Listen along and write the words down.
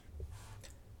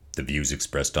The views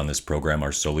expressed on this program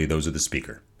are solely those of the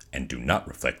speaker and do not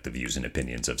reflect the views and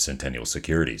opinions of Centennial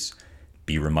Securities.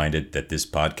 Be reminded that this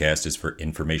podcast is for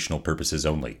informational purposes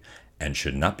only and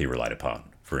should not be relied upon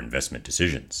for investment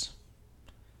decisions.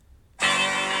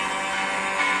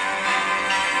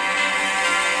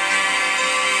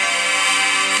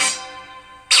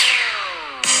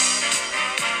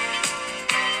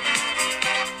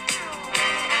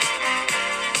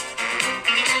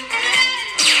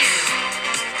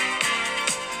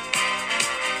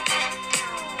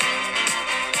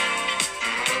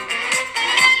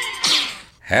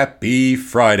 Happy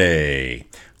Friday!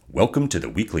 Welcome to the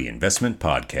Weekly Investment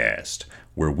Podcast,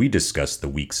 where we discuss the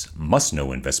week's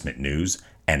must-know investment news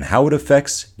and how it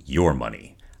affects your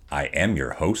money. I am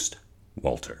your host,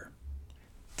 Walter.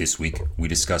 This week, we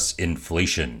discuss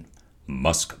inflation,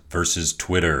 Musk versus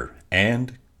Twitter,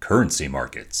 and currency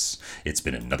markets. It's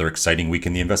been another exciting week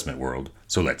in the investment world,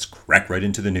 so let's crack right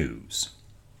into the news.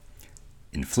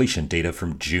 Inflation data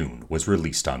from June was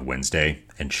released on Wednesday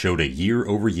and showed a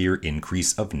year-over-year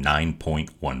increase of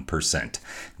 9.1%,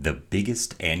 the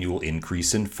biggest annual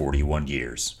increase in 41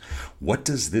 years. What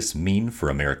does this mean for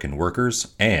American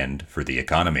workers and for the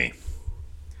economy?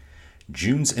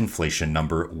 June's inflation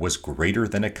number was greater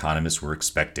than economists were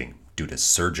expecting due to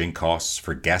surging costs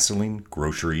for gasoline,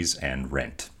 groceries, and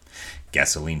rent.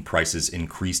 Gasoline prices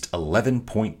increased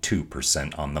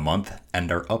 11.2% on the month and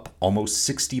are up almost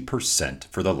 60%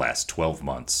 for the last 12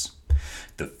 months.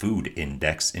 The food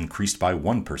index increased by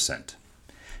 1%.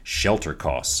 Shelter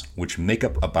costs, which make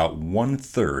up about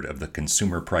 1/3 of the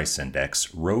consumer price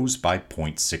index, rose by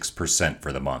 0.6%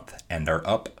 for the month and are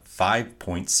up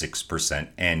 5.6%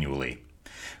 annually.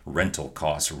 Rental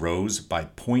costs rose by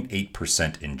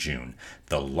 0.8% in June,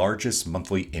 the largest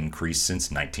monthly increase since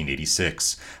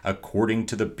 1986, according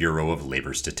to the Bureau of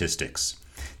Labor Statistics.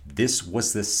 This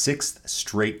was the sixth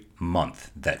straight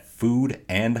month that food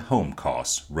and home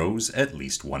costs rose at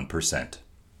least 1%.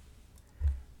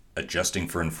 Adjusting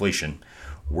for inflation,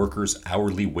 workers'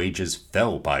 hourly wages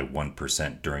fell by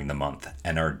 1% during the month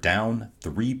and are down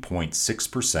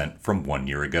 3.6% from 1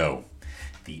 year ago.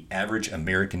 The average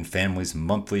American family's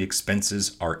monthly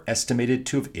expenses are estimated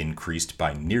to have increased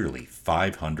by nearly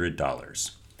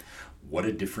 $500. What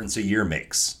a difference a year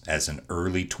makes, as in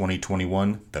early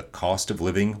 2021, the cost of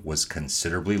living was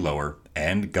considerably lower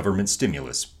and government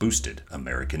stimulus boosted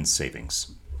American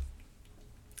savings.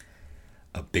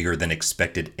 A bigger than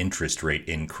expected interest rate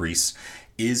increase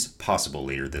is possible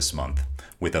later this month,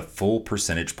 with a full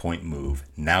percentage point move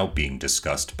now being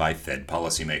discussed by Fed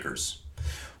policymakers.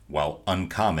 While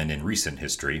uncommon in recent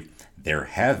history, there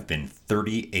have been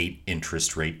 38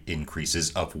 interest rate increases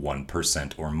of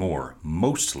 1% or more,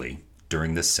 mostly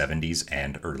during the 70s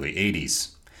and early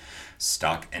 80s.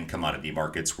 Stock and commodity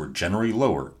markets were generally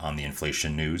lower on the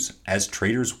inflation news as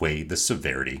traders weigh the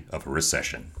severity of a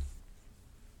recession.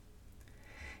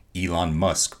 Elon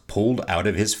Musk pulled out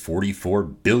of his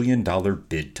 $44 billion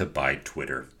bid to buy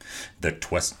Twitter. The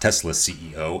Tesla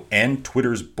CEO and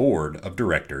Twitter's board of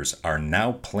directors are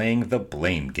now playing the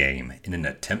blame game in an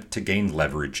attempt to gain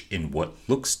leverage in what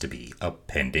looks to be a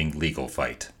pending legal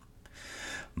fight.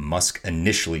 Musk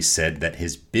initially said that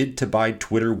his bid to buy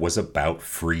Twitter was about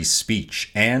free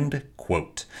speech and,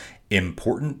 quote,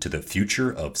 important to the future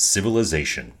of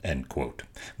civilization, end quote,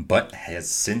 but has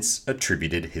since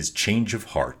attributed his change of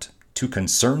heart to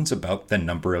concerns about the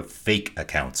number of fake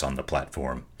accounts on the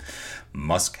platform.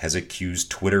 Musk has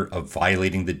accused Twitter of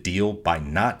violating the deal by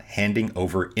not handing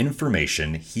over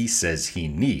information he says he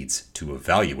needs to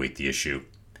evaluate the issue.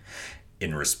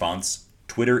 In response,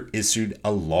 Twitter issued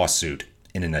a lawsuit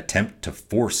in an attempt to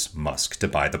force Musk to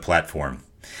buy the platform.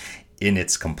 In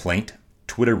its complaint,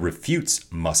 Twitter refutes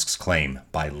Musk's claim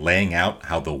by laying out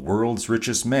how the world's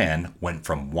richest man went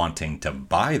from wanting to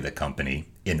buy the company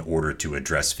in order to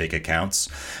address fake accounts,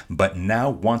 but now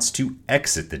wants to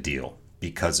exit the deal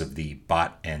because of the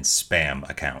bot and spam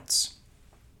accounts.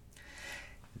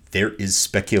 There is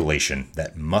speculation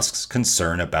that Musk's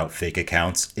concern about fake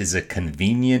accounts is a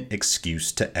convenient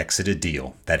excuse to exit a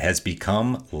deal that has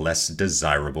become less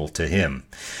desirable to him.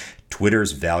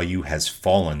 Twitter's value has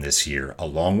fallen this year,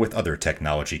 along with other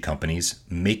technology companies,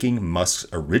 making Musk's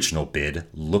original bid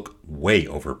look way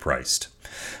overpriced.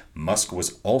 Musk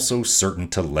was also certain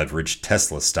to leverage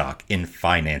Tesla stock in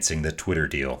financing the Twitter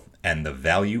deal, and the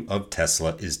value of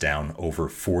Tesla is down over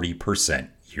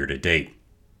 40% year to date.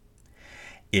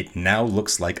 It now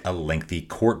looks like a lengthy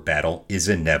court battle is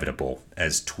inevitable,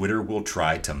 as Twitter will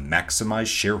try to maximize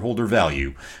shareholder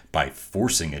value by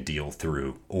forcing a deal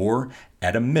through, or,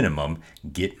 at a minimum,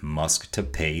 get Musk to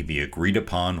pay the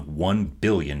agreed-upon $1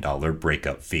 billion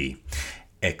breakup fee.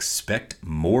 Expect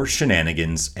more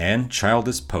shenanigans and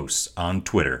childish posts on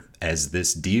Twitter as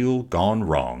this deal gone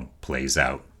wrong plays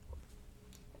out.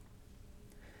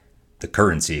 The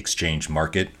currency exchange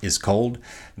market is called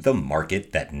the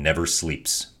market that never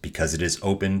sleeps because it is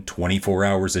open 24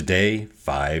 hours a day,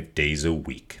 5 days a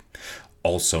week.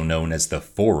 Also known as the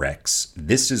Forex,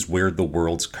 this is where the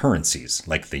world's currencies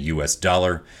like the US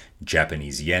dollar,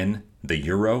 Japanese yen, the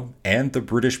euro, and the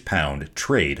British pound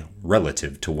trade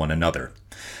relative to one another.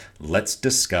 Let's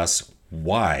discuss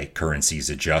why currencies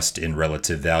adjust in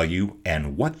relative value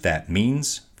and what that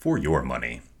means for your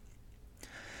money.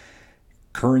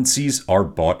 Currencies are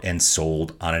bought and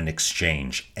sold on an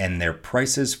exchange, and their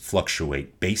prices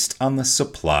fluctuate based on the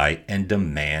supply and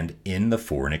demand in the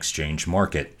foreign exchange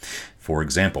market. For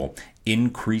example,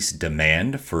 increased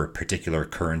demand for a particular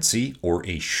currency or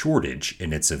a shortage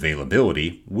in its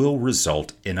availability will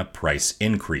result in a price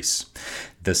increase.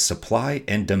 The supply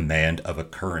and demand of a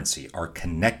currency are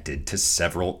connected to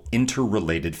several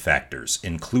interrelated factors,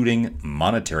 including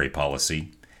monetary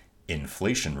policy,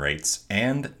 inflation rates,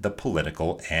 and the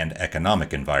political and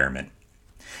economic environment.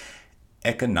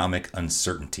 Economic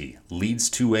uncertainty leads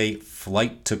to a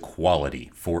flight to quality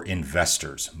for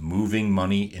investors moving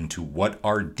money into what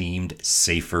are deemed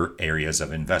safer areas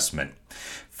of investment.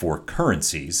 For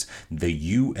currencies, the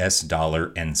US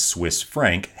dollar and Swiss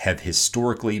franc have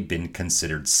historically been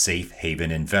considered safe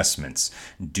haven investments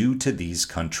due to these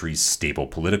countries' stable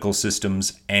political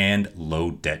systems and low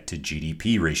debt to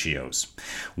GDP ratios.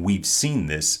 We've seen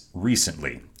this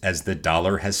recently as the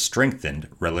dollar has strengthened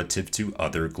relative to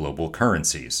other global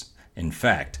currencies. In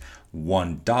fact,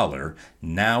 $1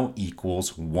 now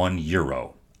equals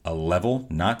 €1, a level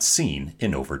not seen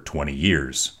in over 20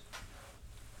 years.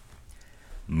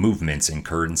 Movements in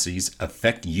currencies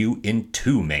affect you in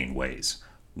two main ways.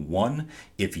 One,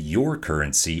 if your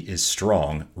currency is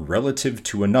strong relative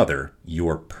to another,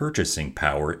 your purchasing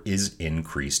power is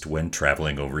increased when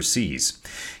traveling overseas.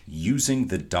 Using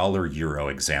the dollar-euro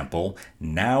example,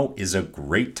 now is a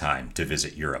great time to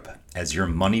visit Europe, as your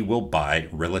money will buy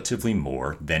relatively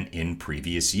more than in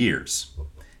previous years.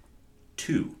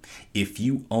 2. If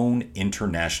you own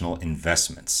international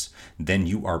investments, then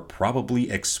you are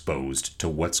probably exposed to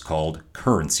what's called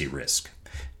currency risk.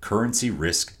 Currency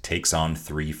risk takes on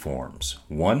three forms.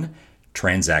 1.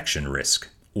 Transaction risk,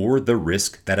 or the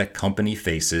risk that a company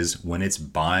faces when it's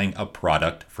buying a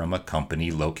product from a company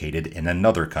located in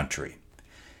another country.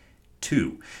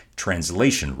 2.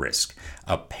 Translation risk,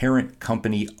 a parent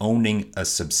company owning a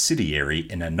subsidiary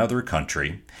in another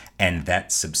country, and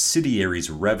that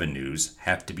subsidiary's revenues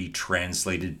have to be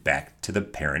translated back to the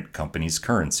parent company's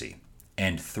currency.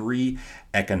 And 3,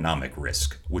 economic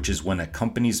risk, which is when a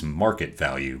company's market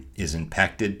value is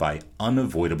impacted by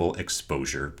unavoidable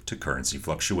exposure to currency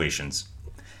fluctuations.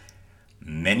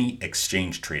 Many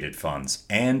exchange-traded funds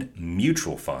and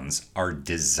mutual funds are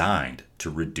designed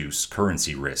to reduce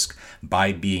currency risk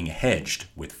by being hedged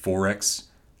with Forex,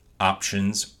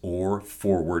 options, or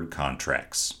forward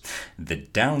contracts. The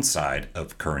downside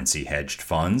of currency hedged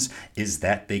funds is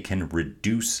that they can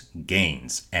reduce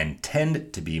gains and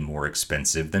tend to be more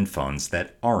expensive than funds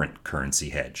that aren't currency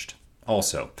hedged.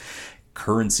 Also,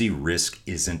 currency risk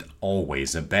isn't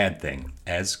always a bad thing,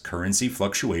 as currency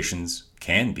fluctuations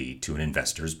can be to an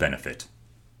investor's benefit.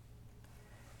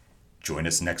 Join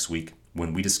us next week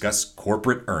when we discuss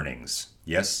corporate earnings.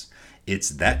 Yes, it's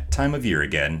that time of year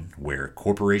again where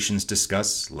corporations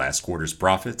discuss last quarter's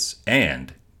profits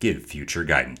and give future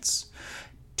guidance.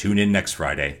 Tune in next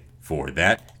Friday for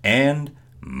that and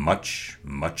much,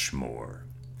 much more.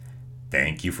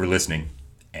 Thank you for listening,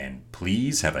 and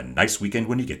please have a nice weekend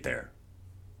when you get there.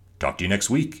 Talk to you next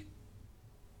week.